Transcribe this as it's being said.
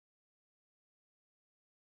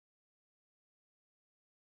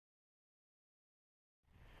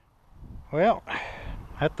Well,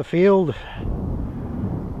 at the field,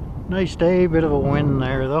 nice day, bit of a wind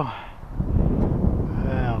there though.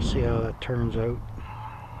 I'll see how that turns out.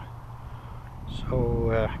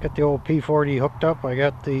 So got the old P-40 hooked up. I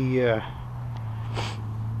got the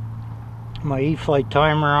my EFlite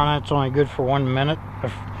timer on it. It's only good for 1 minute. I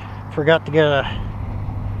forgot to get a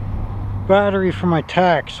battery for my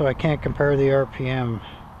tack, so I can't compare the RPM.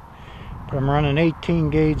 But I'm running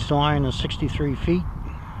 18 gauge line and 63 feet.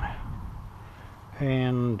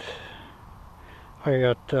 And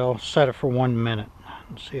I'll set it for 1 minute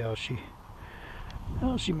and see how she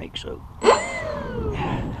makes out.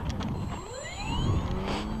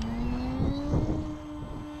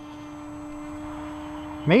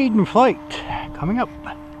 Maiden flight coming up.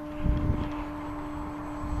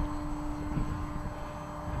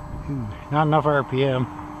 Not enough RPM.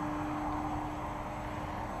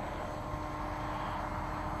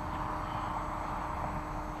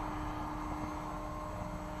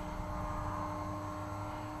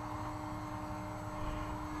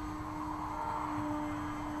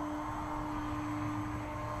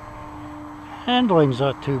 Handling's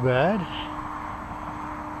not too bad.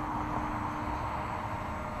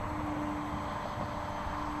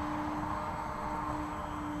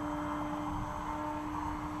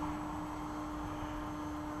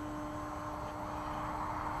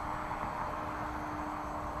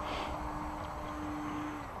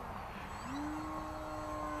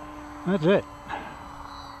 That's it.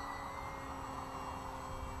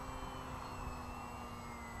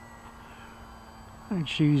 And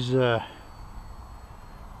she's how's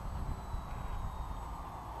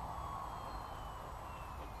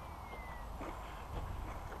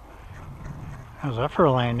that for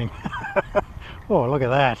a landing? Oh, look at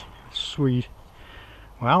that. Sweet.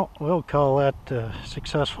 Well, we'll call that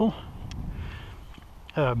successful.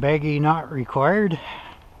 Baggie not required.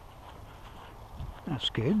 That's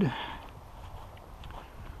good.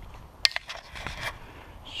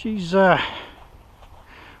 She's again,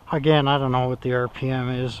 I don't know what the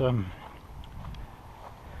RPM is.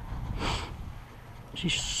 She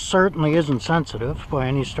certainly isn't sensitive by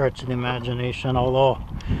any stretch of the imagination, although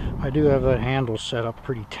I do have that handle set up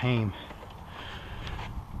pretty tame.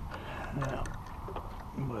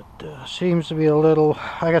 But seems to be a little,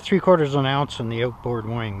 I got 3/4 ounce in the outboard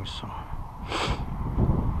wings, so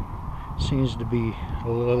seems to be a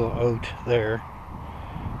little out there.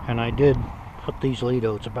 And I did put these lead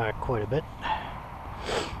outs back quite a bit.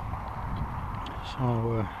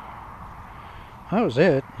 So that was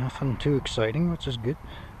it. Nothing too exciting, which is good.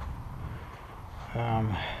 I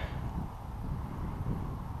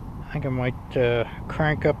think I might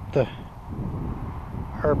crank up the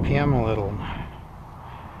RPM a little.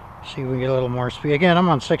 See if we get a little more speed. Again, I'm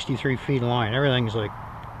on 63 feet of line. Everything's like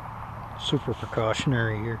super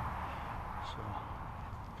precautionary here.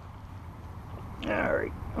 So,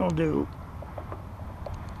 alright, I'll do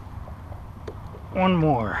one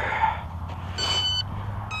more.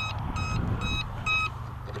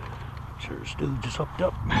 Sure, Stu just hooked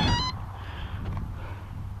up.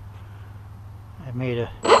 I made an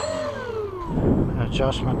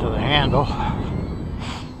adjustment to the handle.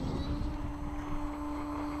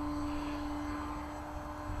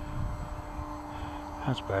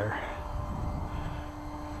 That's better.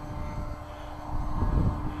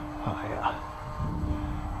 Oh yeah.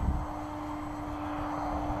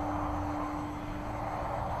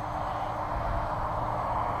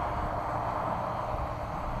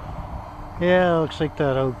 Yeah, looks like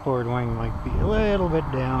that outboard wing might be a little bit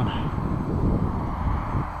down.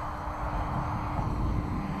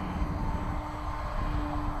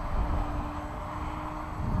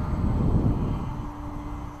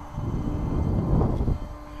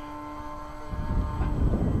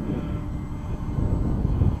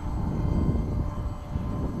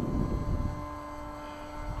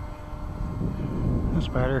 That's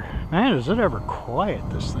better. Man, is it ever quiet,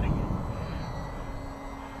 this thing?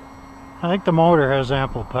 I think the motor has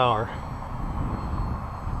ample power.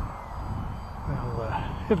 Well,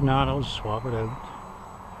 if not, I'll just swap it out.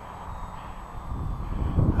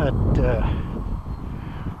 That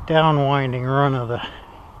downwinding run of the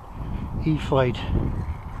EFlite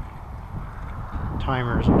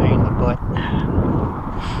timer is a pain in the butt.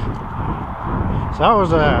 So that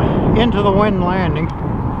was a into the wind landing.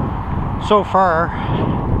 So far,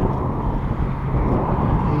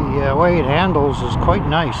 the way it handles is quite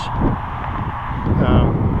nice.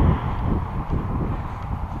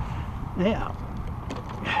 Yeah.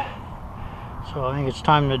 So I think it's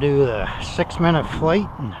time to do the 6-minute flight.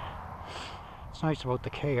 And it's nice about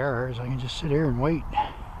the KR is I can just sit here and wait.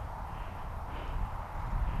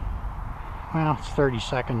 Well, it's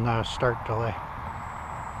 30-second start delay.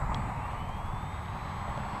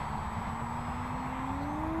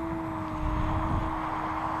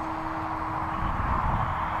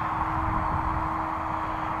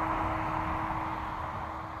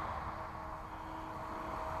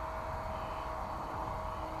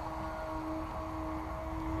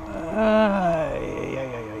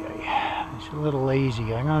 It's a little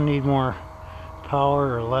lazy. I'm gonna need more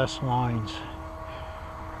power or less lines.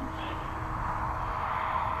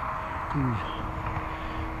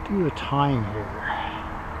 Do the time here.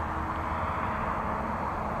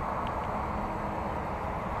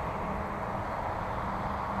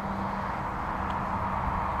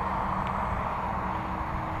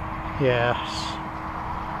 Yes,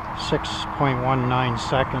 6.19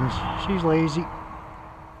 seconds. She's lazy.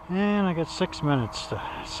 And I got 6 minutes to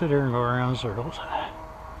sit here and go around in circles.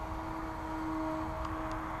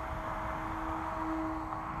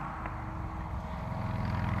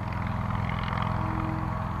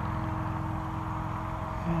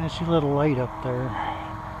 And she's a little light up there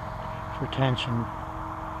for tension.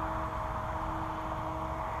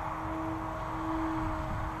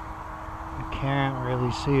 Can't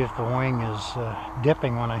really see if the wing is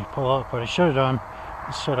dipping when I pull up, but I should have done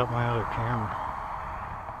is set up my other camera.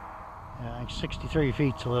 Yeah, I think 63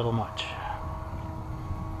 feet's a little much.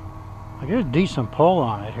 I get a decent pull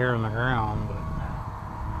on it here on the ground, but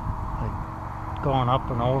like going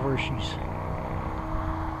up and over, she's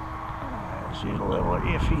a little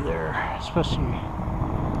iffy there, especially.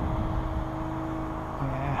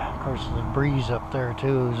 Yeah, of course the breeze up there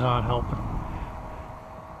too is not helping.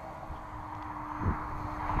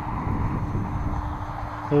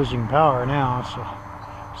 Losing power now, so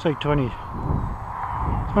it's like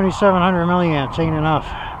 2700 milliamps ain't enough.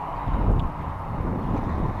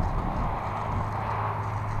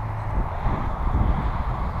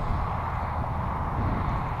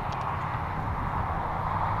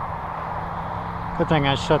 Good thing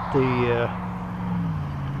I set the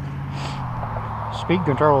speed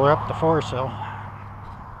controller up to 4 cell.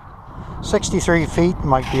 63 feet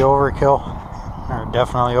might be overkill, or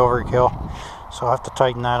definitely overkill. So I have to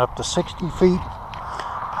tighten that up to 60 feet.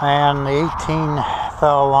 And the 18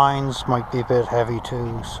 thou lines might be a bit heavy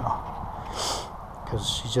too, so because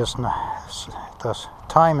she's just not, the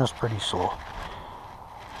time is pretty slow.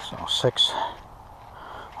 So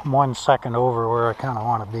 1 second over where I kind of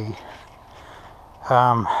want to be.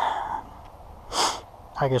 I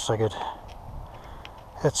guess I could.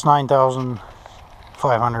 It's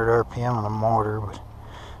 9,500 RPM on the motor, but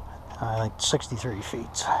I think 63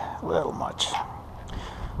 feet's a little much.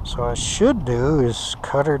 So what I should do is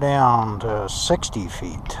cut her down to 60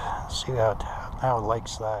 feet. See how it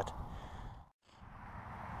likes that.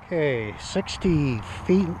 Okay, 60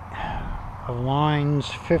 feet of lines,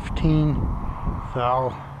 15 thou,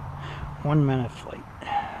 1 minute flight.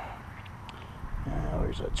 Now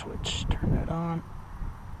where's that switch? Turn that on.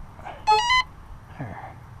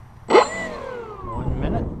 There. 1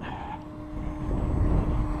 minute.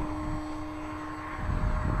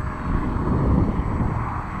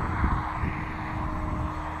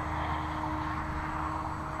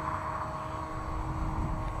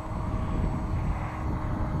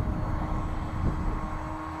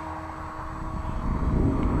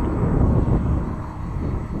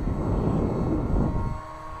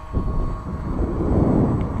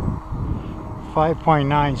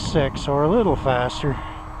 5.96, so we're a little faster.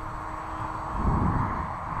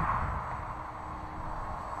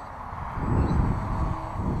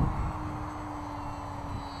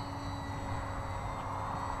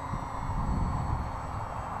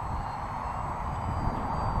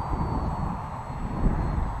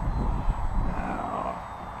 Now,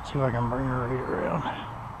 see if I can bring her right around.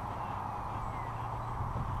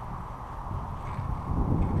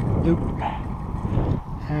 Nope.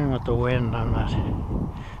 And with the wind, I'm not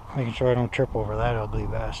making sure I don't trip over that ugly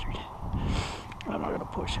bastard. I'm not going to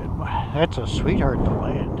push it, but that's a sweetheart to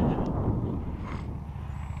land.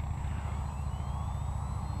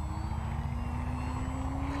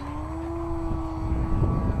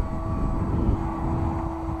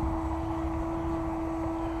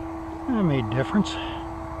 That made a difference.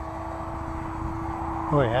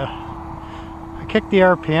 Oh yeah. I kicked the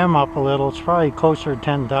RPM up a little. It's probably closer to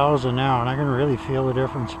 10,000 now, and I can really feel the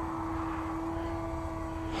difference.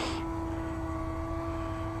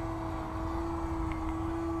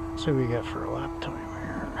 Let's see what we get for a lap time here.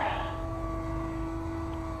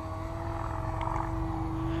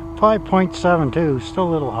 5.72, still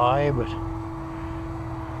a little high, but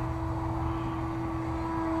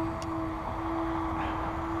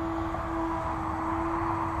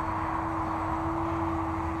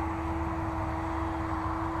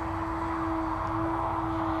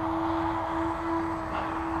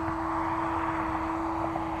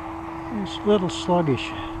It's a little sluggish.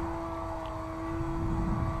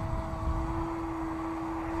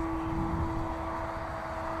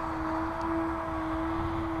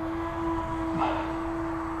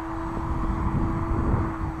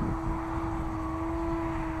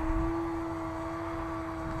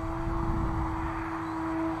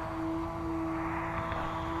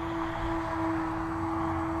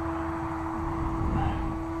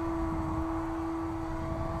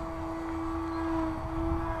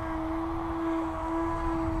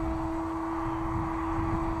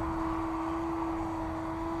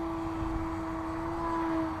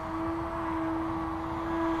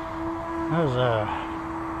 That was a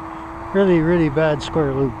really bad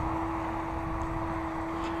square loop.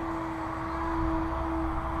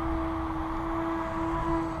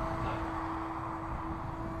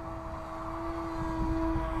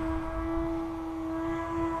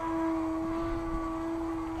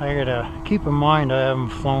 I gotta keep in mind I haven't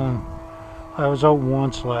flown. I was out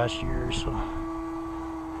once last year, so I'm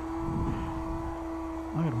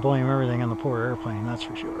gonna blame everything on the poor airplane, that's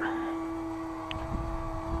for sure.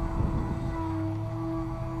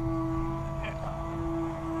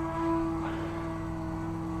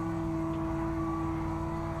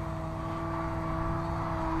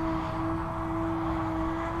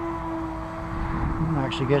 I'm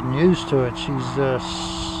actually getting used to it. She's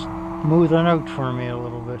smoothing out for me a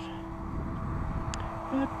little bit.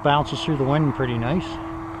 It bounces through the wind pretty nice.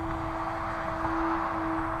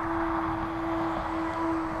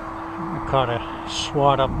 I caught a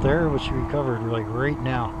swat up there, which recovered like right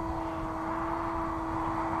now.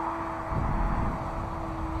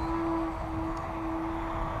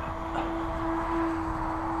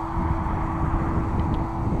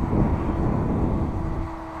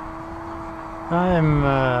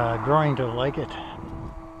 I'm growing to like it.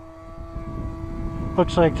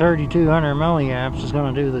 Looks like 3200 milliamps is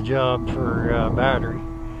going to do the job for battery.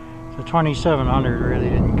 The 2700 really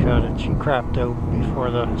didn't cut it. She crapped out before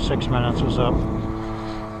the 6 minutes was up.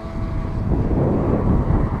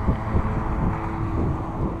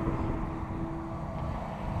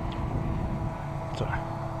 It's a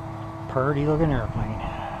pretty looking airplane.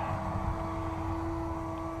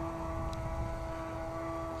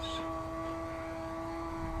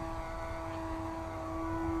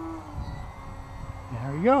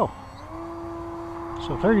 There we go.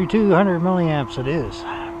 So 3200 milliamps it is.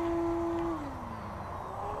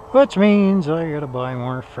 Which means I gotta buy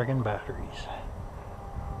more friggin' batteries.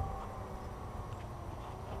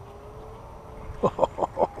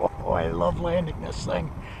 Oh, I love landing this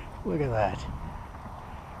thing. Look at that.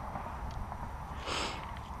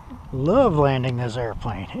 Love landing this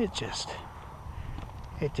airplane. It just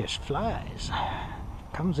flies.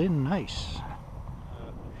 Comes in nice.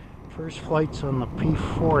 First flight's on the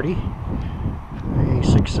P-40. A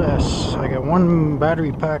success. I got one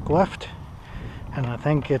battery pack left, and I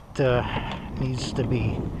think it needs to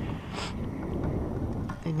be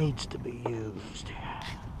used.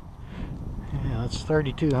 Yeah, that's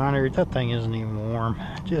 3200. That thing isn't even warm.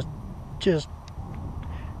 Just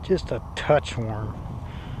a touch warm.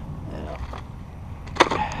 Yeah.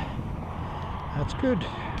 That's good.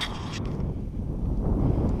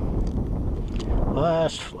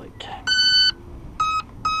 Last flight.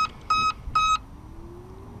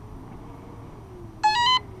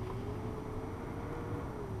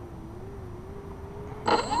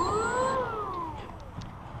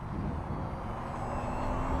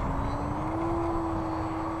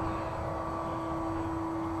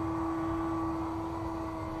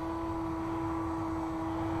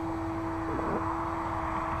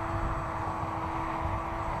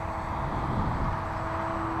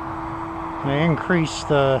 I increased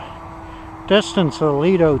the distance of the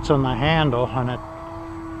lead outs on the handle, and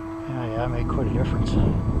yeah, it made quite a difference.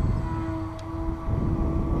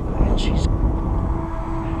 And she's a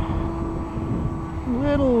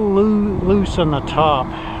little loose on the top,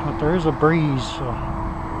 but there is a breeze, so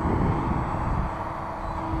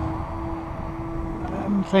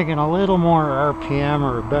I'm thinking a little more RPM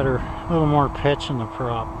or a little more pitch in the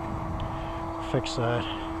prop. Fix that.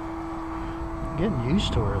 I'm getting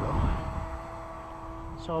used to her though.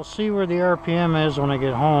 So I'll see where the RPM is when I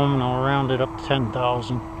get home, and I'll round it up to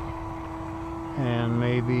 10,000 and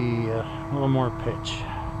maybe a little more pitch.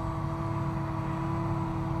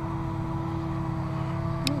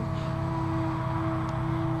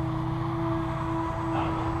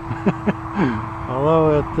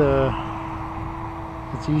 Although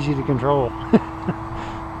it's easy to control. Yeah.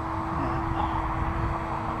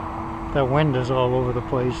 That wind is all over the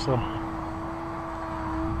place, so.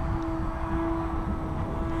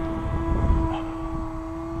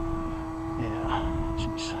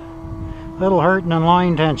 Little hurting in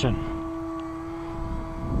line tension.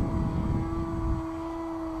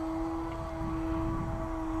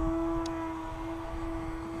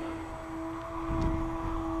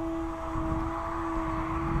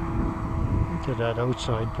 Look at that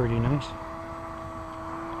outside, pretty nice.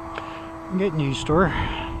 I'm getting used to her.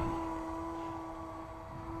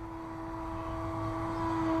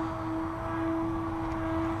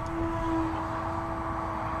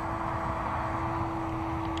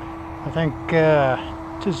 I think,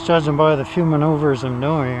 just judging by the few maneuvers I'm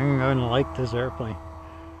doing, I'm going to like this airplane.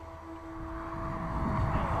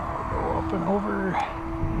 I'll go up and over.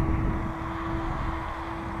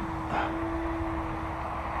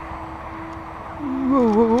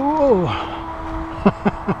 Whoa, whoa, whoa.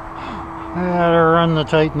 I gotta run the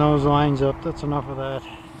tight nose lines up. That's enough of that.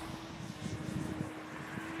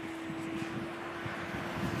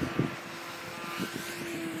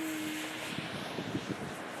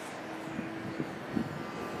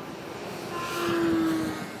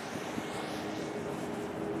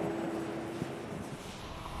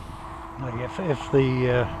 Like if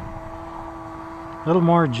the little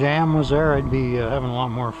more jam was there, I'd be having a lot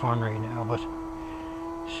more fun right now. But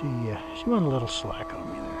she went a little slack on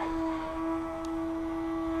me there.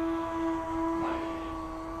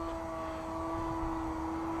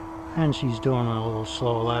 And she's doing a little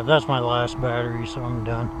slow lap. That's my last battery, so I'm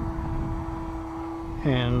done.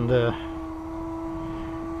 And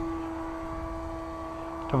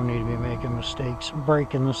don't need to be making mistakes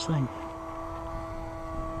breaking this thing.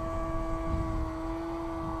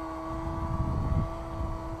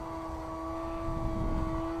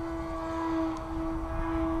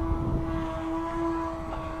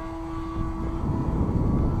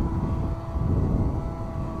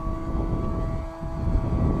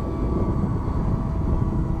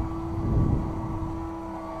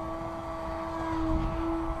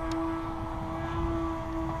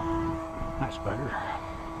 That's better.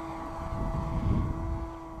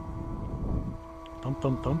 Thump,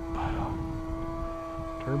 thump, thump.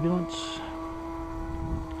 Turbulence.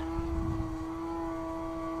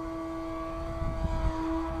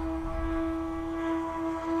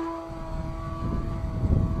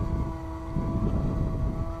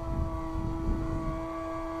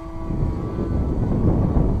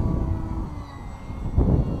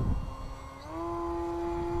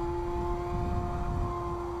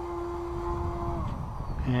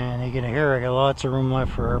 And you can hear I got lots of room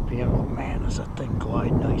left for RPM. Oh man, does that thing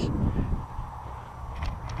glide nice.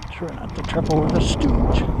 Try not to trip over the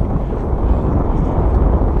stooge.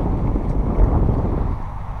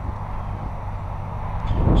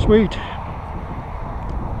 Sweet.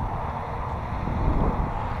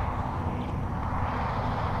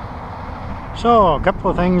 So, a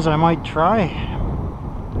couple of things I might try.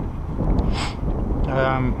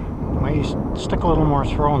 Might stick a little more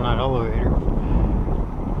throw in that elevator.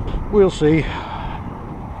 We'll see. I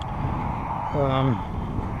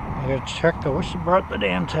gotta check. I wish I brought the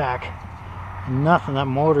damn tack. Nothing. That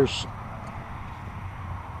motor's...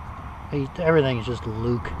 everything is just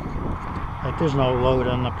luke. Like there's no load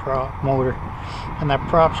on the prop motor. And that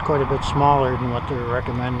prop's quite a bit smaller than what they're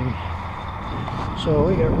recommending. So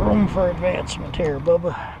we got room for advancement here,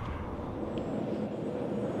 Bubba.